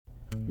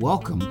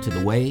Welcome to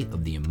the Way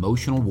of the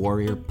Emotional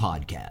Warrior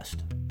podcast,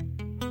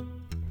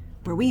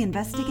 where we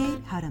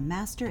investigate how to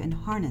master and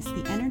harness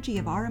the energy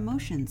of our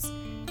emotions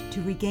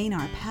to regain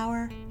our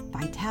power,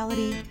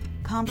 vitality,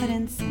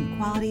 confidence, and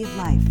quality of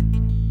life.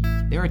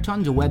 There are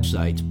tons of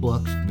websites,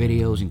 books,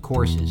 videos, and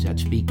courses that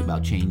speak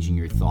about changing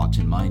your thoughts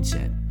and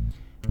mindset.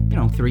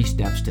 3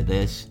 steps to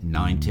this,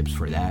 9 tips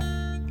for that.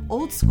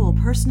 Old school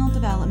personal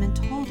development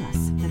told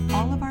us that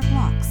all of our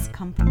blocks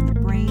come from the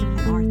brain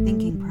and our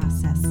thinking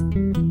process.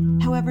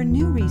 However,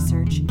 new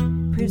research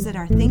proves that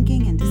our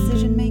thinking and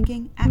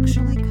decision-making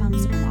actually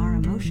comes from our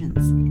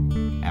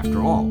emotions.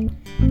 After all,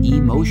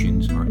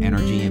 emotions are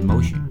energy in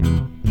motion.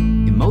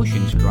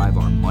 Emotions drive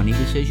our money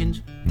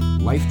decisions,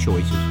 life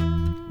choices,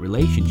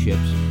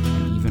 relationships,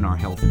 and even our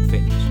health and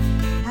fitness.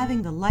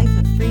 Having the life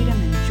of freedom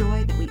and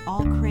joy that we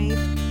all crave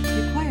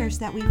requires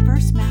that we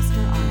first master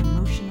our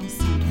emotional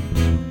center.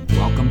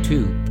 Welcome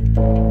to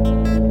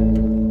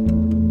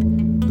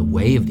the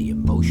Way of the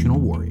Emotional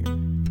Warrior.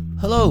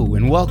 Hello,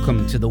 and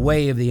welcome to the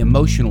Way of the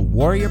Emotional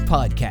Warrior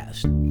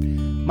podcast.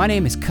 My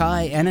name is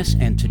Kai Ennis,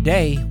 and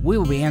today we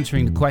will be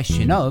answering the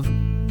question of,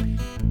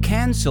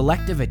 can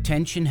selective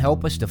attention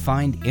help us to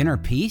find inner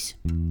peace?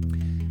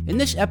 In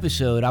this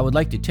episode, I would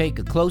like to take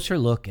a closer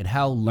look at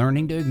how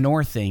learning to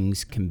ignore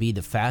things can be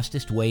the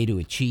fastest way to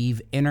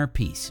achieve inner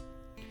peace.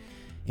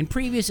 In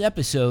previous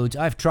episodes,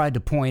 I've tried to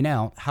point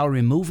out how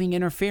removing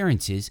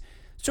interferences,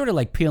 sort of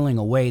like peeling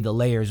away the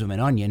layers of an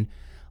onion,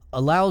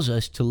 allows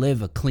us to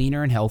live a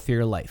cleaner and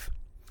healthier life.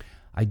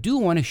 I do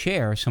want to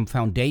share some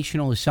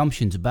foundational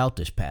assumptions about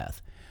this path.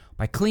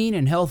 By clean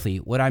and healthy,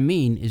 what I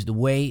mean is the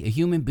way a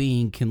human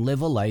being can live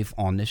a life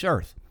on this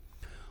earth.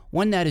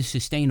 One that is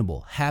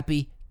sustainable,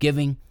 happy,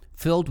 giving,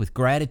 filled with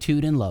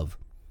gratitude and love.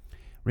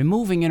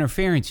 Removing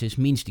interferences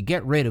means to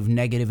get rid of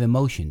negative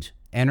emotions,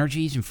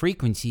 energies and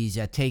frequencies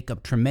that take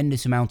up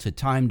tremendous amounts of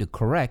time to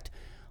correct,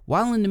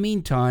 while in the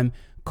meantime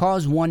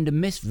cause one to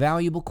miss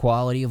valuable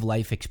quality of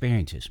life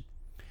experiences.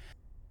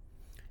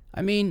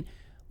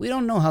 We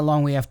don't know how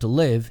long we have to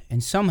live,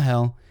 and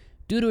somehow,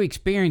 due to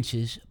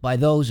experiences by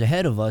those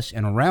ahead of us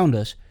and around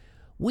us,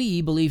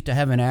 we believe to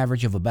have an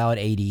average of about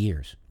 80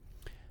 years.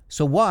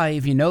 So why,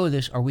 if you know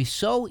this, are we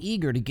so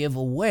eager to give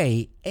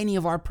away any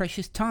of our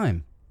precious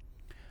time?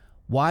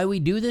 Why we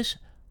do this,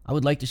 I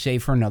would like to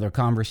save for another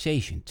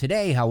conversation.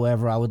 Today,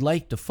 however, I would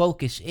like to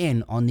focus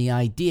in on the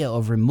idea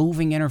of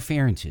removing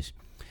interferences,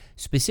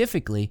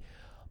 specifically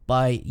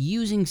by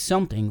using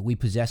something we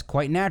possess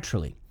quite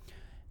naturally.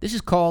 This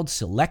is called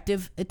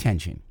selective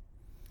attention.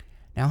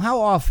 Now,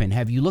 how often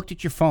have you looked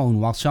at your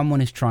phone while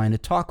someone is trying to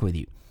talk with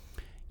you?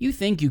 You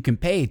think you can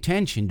pay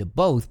attention to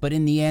both, but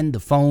in the end, the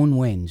phone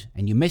wins,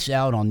 and you miss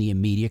out on the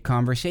immediate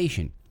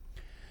conversation.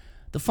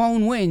 The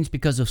phone wins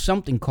because of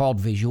something called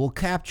visual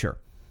capture.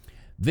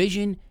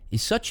 Vision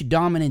is such a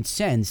dominant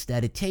sense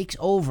that it takes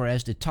over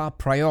as the top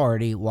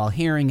priority while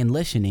hearing and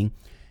listening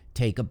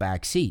take a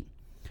back seat.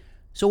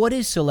 So what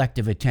is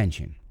selective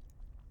attention?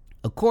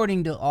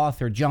 According to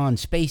author John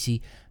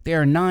Spacey,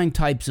 there are 9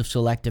 types of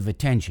selective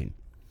attention.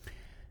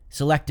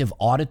 Selective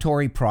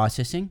auditory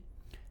processing,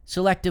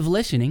 selective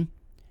listening,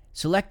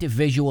 selective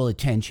visual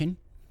attention,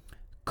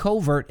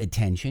 covert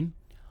attention,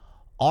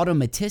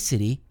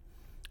 automaticity,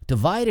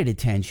 divided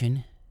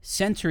attention,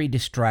 sensory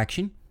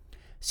distraction,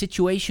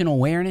 situational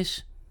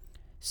awareness,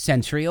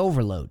 sensory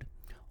overload.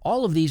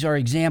 All of these are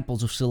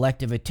examples of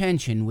selective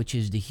attention, which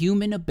is the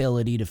human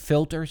ability to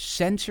filter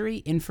sensory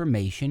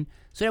information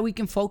so that we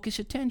can focus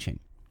attention.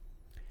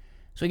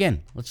 So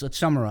again, let's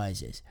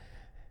summarize this.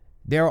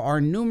 There are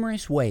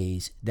numerous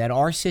ways that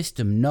our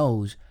system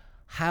knows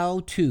how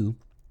to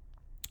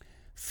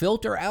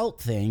filter out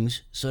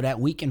things so that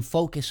we can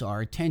focus our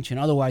attention.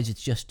 Otherwise,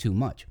 it's just too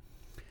much.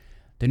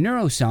 The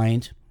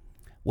neuroscience,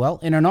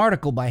 in an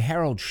article by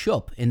Harold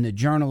Schupp in the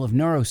Journal of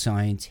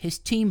Neuroscience, his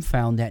team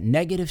found that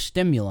negative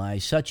stimuli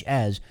such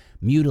as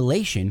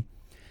mutilation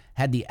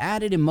had the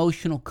added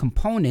emotional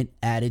component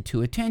added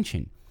to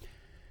attention.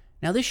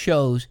 Now, this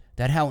shows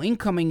that how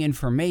incoming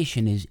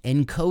information is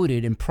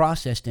encoded and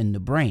processed in the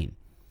brain,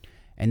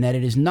 and that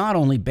it is not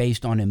only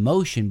based on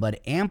emotion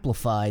but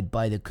amplified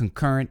by the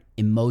concurrent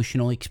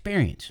emotional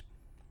experience.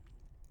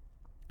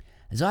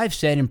 As I've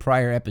said in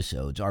prior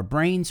episodes, our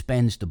brain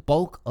spends the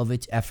bulk of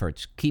its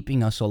efforts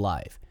keeping us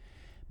alive,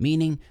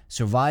 meaning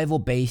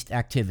survival-based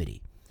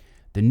activity.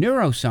 The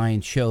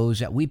neuroscience shows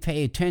that we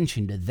pay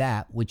attention to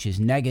that which is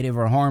negative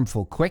or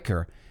harmful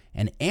quicker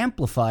and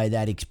amplify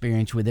that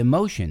experience with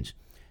emotions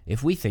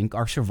if we think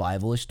our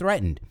survival is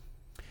threatened.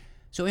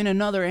 So in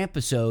another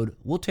episode,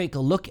 we'll take a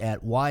look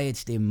at why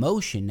it's the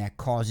emotion that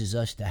causes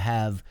us to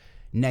have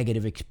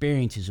negative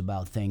experiences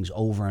about things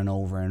over and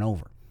over and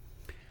over.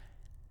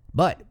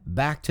 But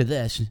back to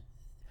this,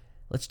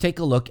 let's take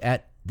a look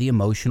at the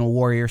emotional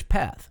warrior's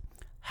path.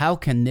 How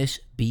can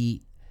this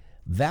be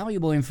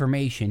valuable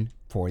information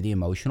for the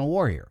emotional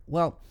warrior?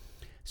 Well,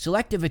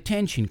 selective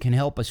attention can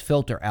help us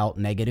filter out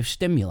negative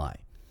stimuli.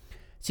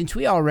 Since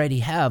we already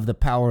have the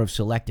power of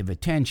selective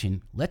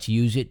attention, let's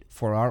use it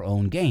for our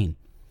own gain.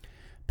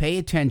 Pay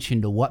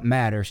attention to what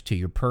matters to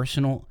your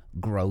personal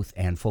growth,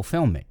 and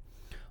fulfillment.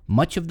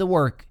 Much of the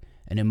work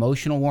an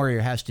emotional warrior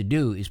has to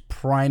do is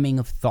priming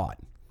of thought.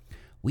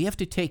 We have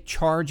to take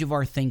charge of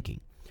our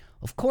thinking.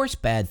 Of course,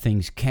 bad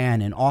things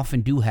can and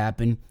often do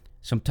happen,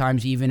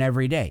 sometimes even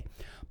every day.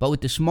 But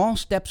with the small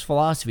steps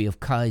philosophy of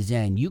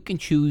Kaizen, you can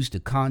choose the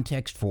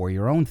context for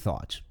your own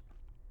thoughts.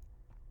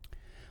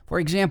 For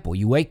example,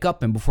 you wake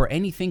up and before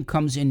anything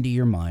comes into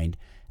your mind,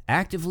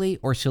 actively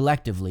or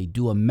selectively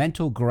do a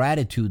mental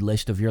gratitude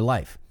list of your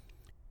life,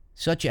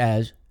 such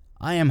as,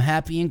 I am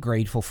happy and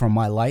grateful for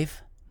my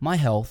life, my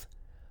health,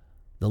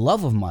 the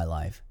love of my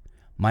life,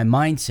 my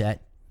mindset,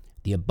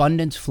 the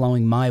abundance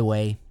flowing my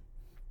way,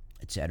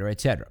 etc.,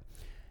 etc.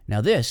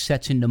 Now this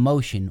sets into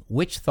motion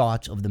which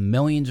thoughts of the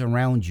millions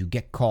around you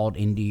get called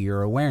into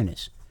your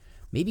awareness.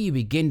 Maybe you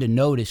begin to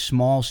notice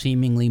small,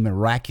 seemingly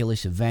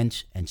miraculous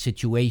events and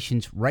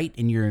situations right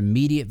in your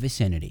immediate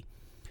vicinity.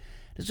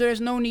 So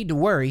there's no need to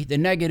worry. The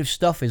negative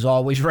stuff is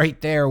always right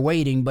there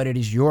waiting, but it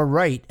is your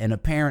right and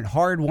apparent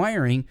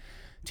hardwiring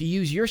to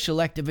use your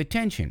selective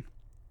attention.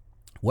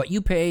 What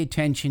you pay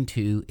attention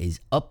to is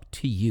up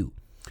to you.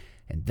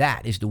 And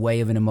that is the way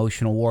of an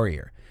emotional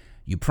warrior.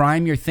 You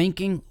prime your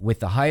thinking with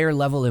the higher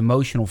level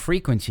emotional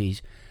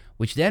frequencies,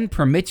 which then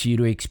permits you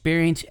to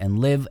experience and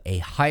live a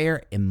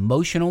higher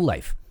emotional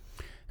life.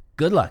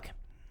 Good luck.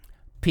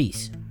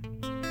 Peace.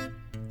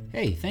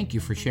 Hey, thank you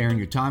for sharing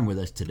your time with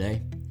us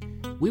today.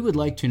 We would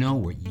like to know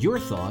what your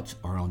thoughts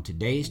are on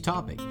today's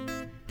topic.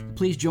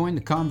 Please join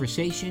the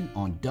conversation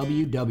on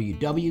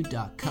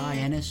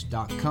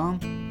www.kaienis.com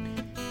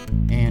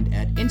and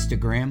at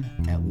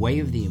Instagram at Way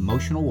of the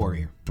Emotional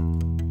Warrior.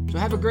 So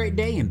have a great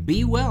day and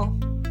be well.